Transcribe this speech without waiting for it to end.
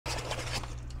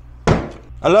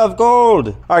I love gold.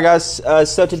 All right, guys.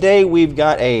 So today we've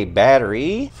got a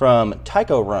battery from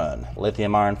Tycorun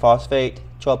lithium iron phosphate,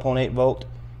 12.8 volt,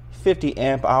 50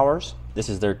 amp hours. This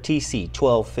is their TC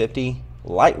 1250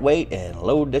 lightweight and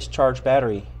low discharge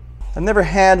battery. I've never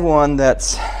had one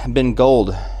that's been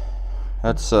gold.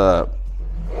 That's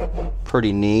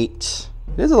pretty neat.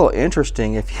 It is a little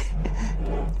interesting if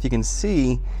you can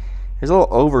see. There's a little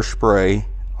overspray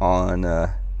on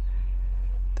the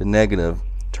negative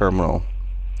terminal.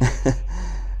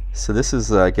 So this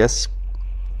is, I guess,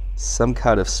 some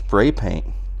kind of spray paint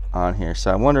on here.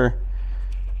 So I wonder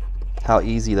how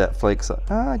easy that flakes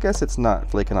off. I guess it's not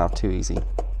flaking off too easy.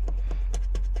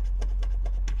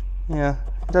 Yeah,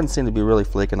 it doesn't seem to be really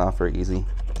flaking off very easy.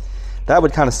 That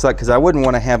would kind of suck because I wouldn't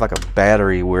want to have like a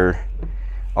battery where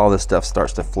all this stuff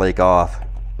starts to flake off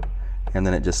and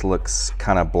then it just looks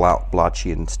kind of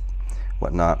blotchy and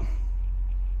whatnot.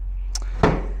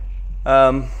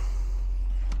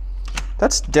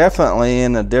 That's definitely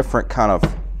in a different kind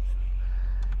of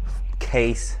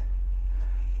case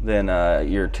than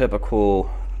your typical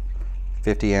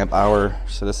 50 amp hour.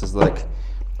 So this is like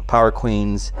Power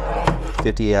Queen's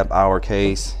 50 amp hour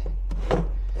case.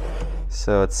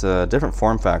 So it's a different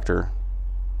form factor.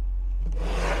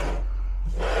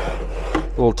 A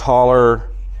little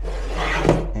taller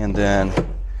and then,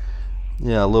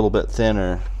 yeah, a little bit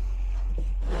thinner.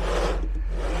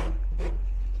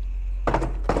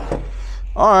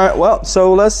 All right, well,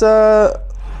 so let's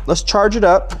charge it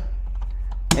up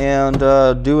and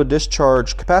do a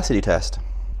discharge capacity test.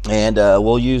 And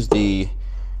we'll use the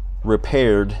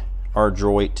repaired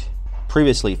Ardroit,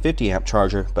 previously 50 amp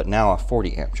charger, but now a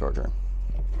 40 amp charger.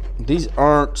 These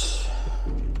aren't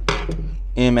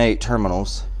M8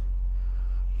 terminals.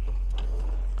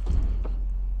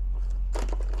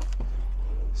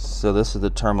 So this is the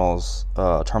terminal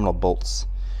bolts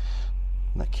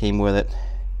that came with it.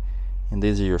 And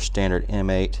these are your standard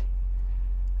M8.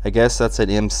 I guess that's an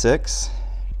M6.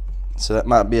 So that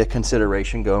might be a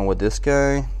consideration going with this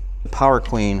guy. The Power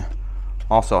Queen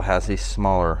also has a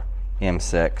smaller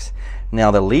M6. Now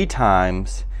the lead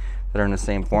times that are in the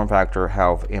same form factor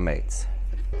have M8s.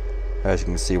 As you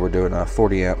can see, we're doing a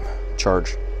 40 amp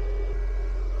charge.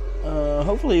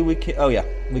 Hopefully we can, oh yeah,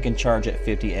 we can charge at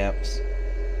 50 amps.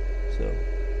 So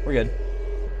we're good.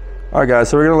 All right, guys,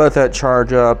 so we're gonna let that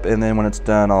charge up, and then when it's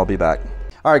done, I'll be back.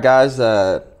 All right, guys,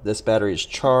 this battery is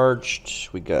charged.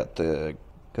 We got the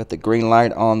green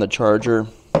light on the charger.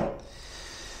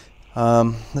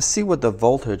 Let's see what the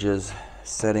voltage is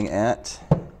setting at.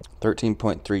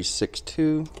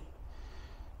 13.362.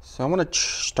 So I want to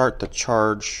start the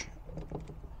charge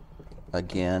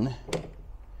again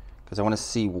because I want to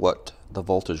see what the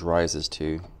voltage rises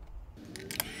to.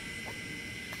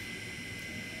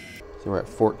 So we're at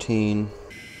 14.2.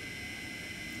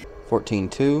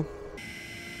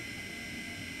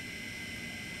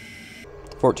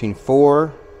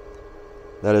 14.4.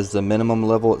 That is the minimum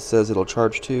level it says it'll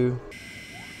charge to.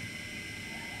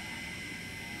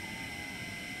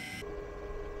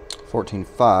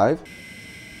 14.5.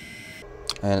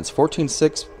 And it's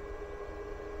 14.6.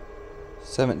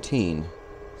 17.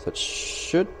 So it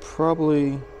should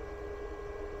probably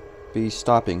be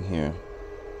stopping here.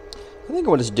 I think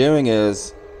what it's doing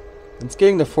is it's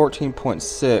getting to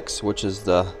 14.6, which is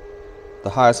the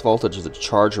highest voltage the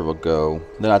charger will go.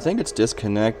 Then I think it's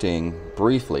disconnecting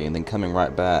briefly and then coming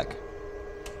right back.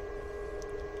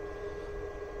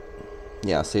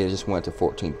 Yeah, see, it just went to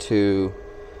 14.2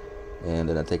 and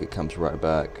then I think it comes right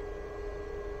back.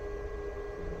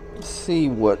 Let's see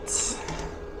what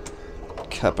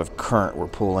cup of current we're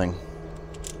pulling.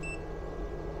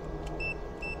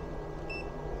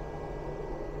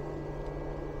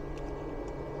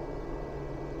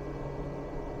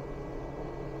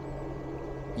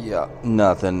 Yeah,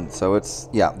 nothing. So it's,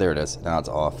 yeah, there it is. Now it's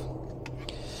off.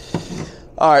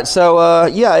 All right, so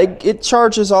yeah, it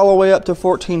charges all the way up to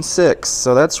 14.6,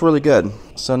 so that's really good.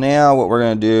 So now what we're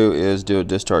going to do is do a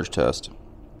discharge test.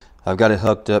 I've got it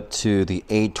hooked up to the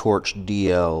A-Torch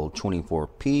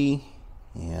DL24P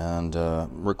and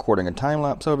recording a time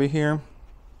lapse over here.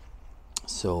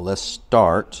 So let's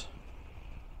start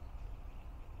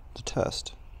the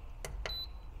test.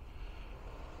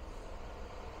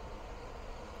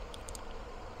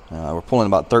 We're pulling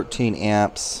about 13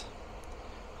 amps,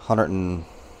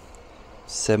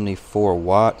 174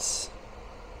 watts.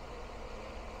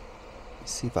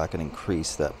 Let's see if I can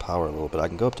increase that power a little bit. I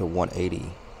can go up to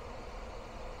 180.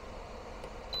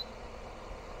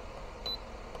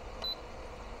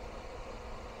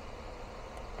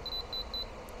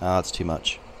 Ah, that's too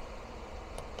much.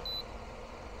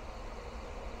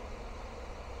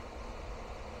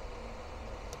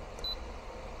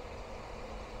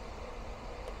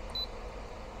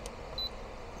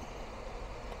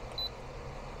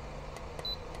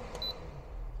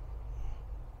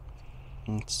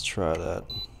 Let's try that.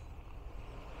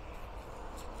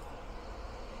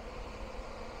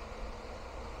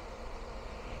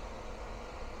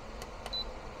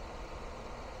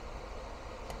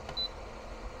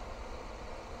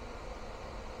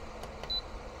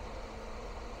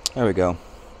 There we go.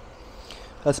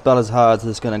 That's about as high as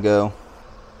it's gonna go.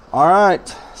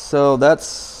 Alright, so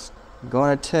that's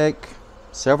going to take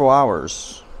several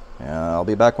hours. I'll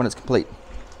be back when it's complete.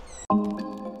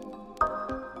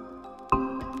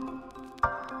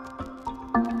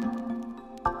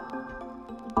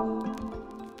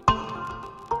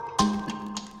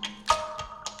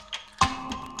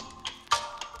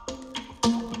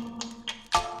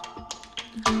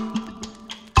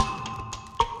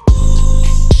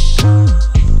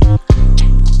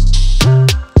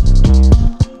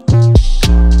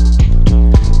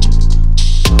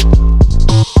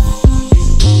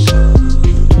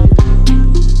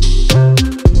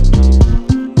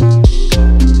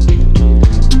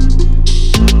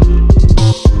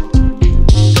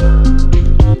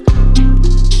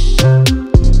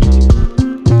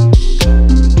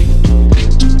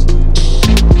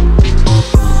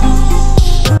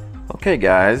 Okay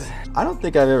guys, I don't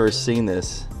think I've ever seen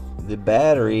this. The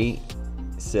battery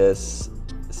says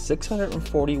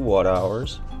 640 watt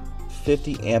hours,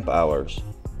 50 amp hours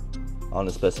on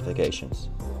the specifications.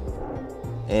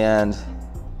 And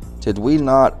did we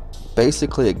not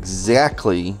basically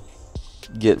exactly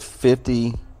get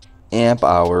 50 amp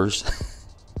hours,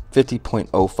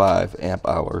 50.05 amp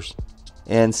hours,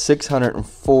 and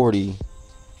 640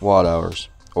 watt hours,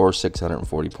 or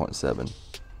 640.7.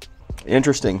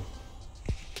 Interesting.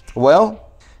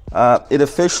 Well, it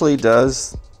officially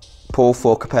does pull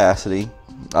full capacity.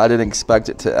 I didn't expect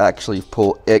it to actually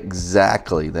pull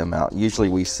exactly the amount. Usually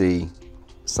we see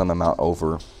some amount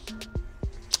over,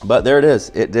 but there it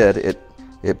is. It did.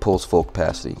 It pulls full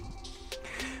capacity.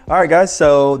 All right, guys.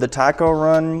 So the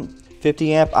Tycorun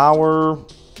 50 amp hour,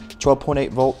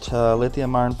 12.8 volt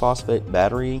lithium iron phosphate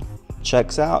battery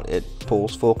checks out. It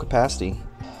pulls full capacity.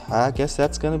 I guess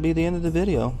that's going to be the end of the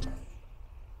video.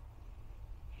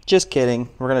 Just kidding.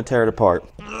 We're going to tear it apart.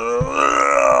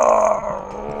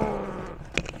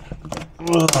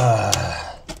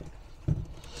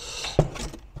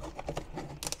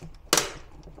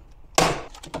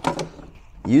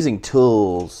 Using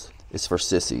tools is for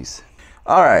sissies.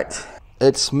 All right.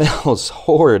 It smells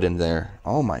horrid in there.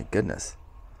 Oh my goodness.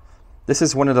 This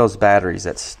is one of those batteries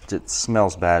that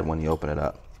smells bad when you open it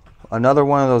up. Another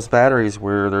one of those batteries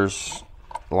where there's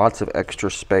lots of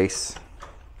extra space.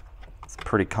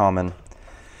 Pretty common.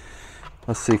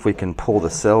 Let's see if we can pull the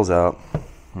cells out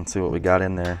and see what we got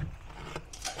in there.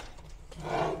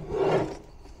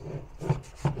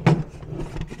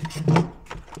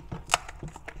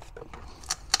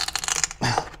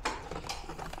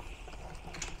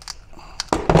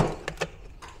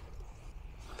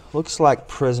 Looks like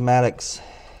prismatics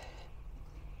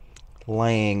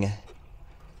laying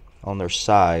on their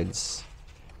sides.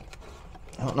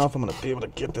 I don't know if I'm going to be able to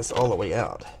get this all the way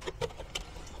out.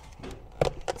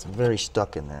 It's very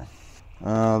stuck in there.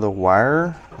 The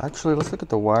wire, actually let's look at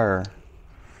the wire.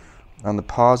 On the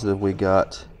positive we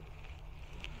got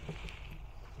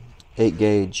 8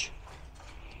 gauge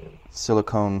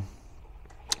silicone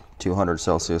 200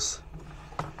 Celsius,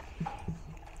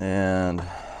 and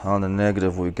on the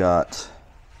negative we got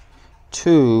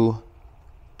 2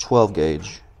 12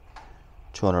 gauge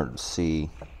 200 C.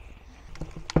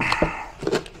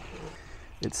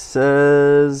 It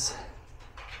says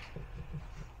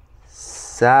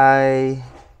Hang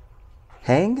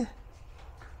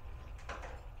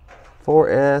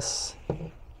 4S.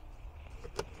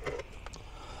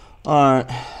 Alright,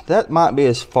 that might be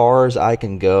as far as I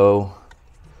can go,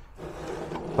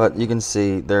 but you can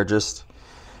see they're just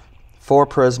 4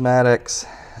 prismatics.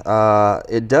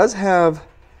 It does have,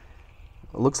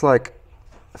 it looks like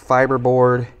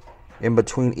fiberboard in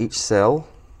between each cell.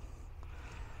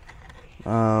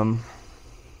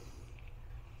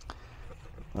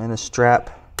 And a strap,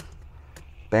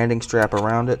 banding strap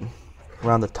around it,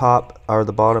 around the top, or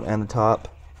the bottom and the top.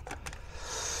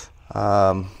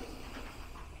 I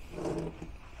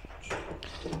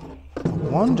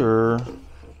wonder,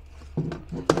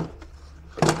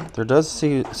 there does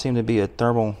seem to be a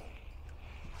thermal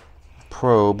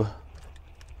probe,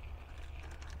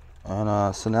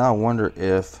 and so now I wonder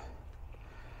if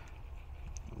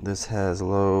this has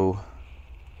low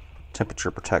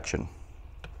temperature protection.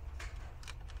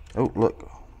 Oh, look,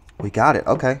 we got it.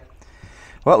 Okay.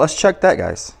 Well, let's check that,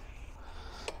 guys.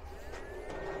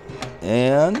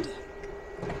 And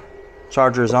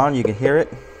charger's on. You can hear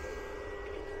it.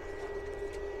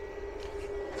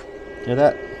 Hear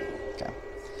that? Okay.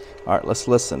 All right, let's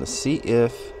listen to see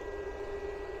if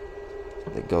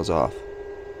it goes off.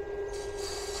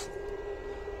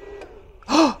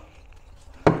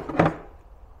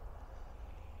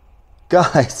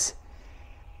 Guys,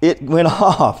 it went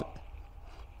off.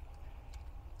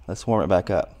 Let's warm it back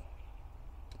up.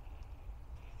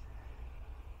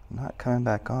 Not coming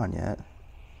back on yet.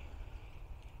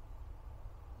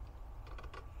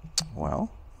 Well,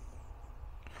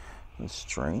 that's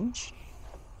strange.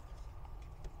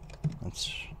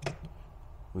 Let's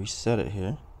reset it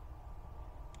here.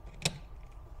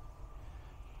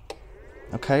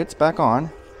 Okay, it's back on.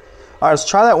 All right, let's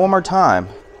try that one more time.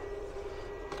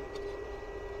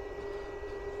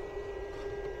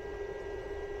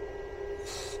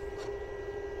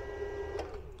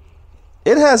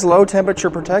 It has low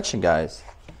temperature protection, guys.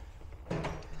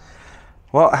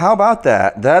 Well, how about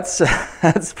that? That's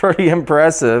pretty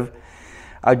impressive.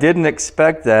 I didn't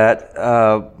expect that.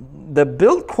 The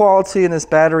build quality in this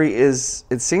battery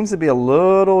it seems to be a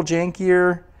little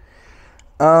jankier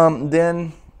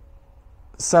than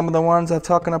some of the ones I've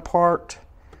taken apart,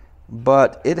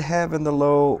 but it having the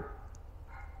low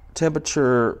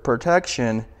temperature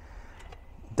protection,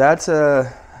 that's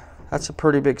a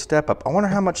pretty big step up. I wonder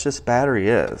how much this battery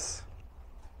is.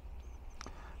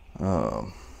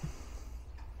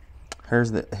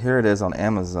 Here it is on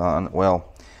Amazon.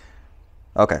 Well,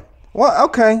 okay. Well,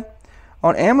 okay.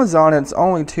 On Amazon, it's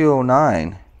only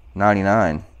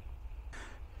 $209.99.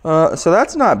 So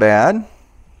that's not bad.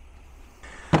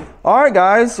 All right,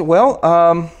 guys. Well,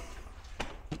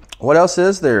 what else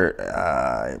is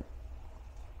there?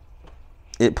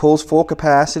 It pulls full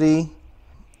capacity,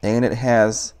 and it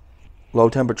has low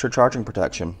temperature charging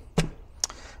protection.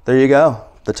 There you go.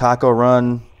 The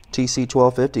Tycorun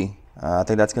TC1250. I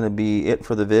think that's going to be it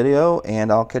for the video,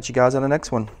 and I'll catch you guys on the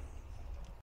next one.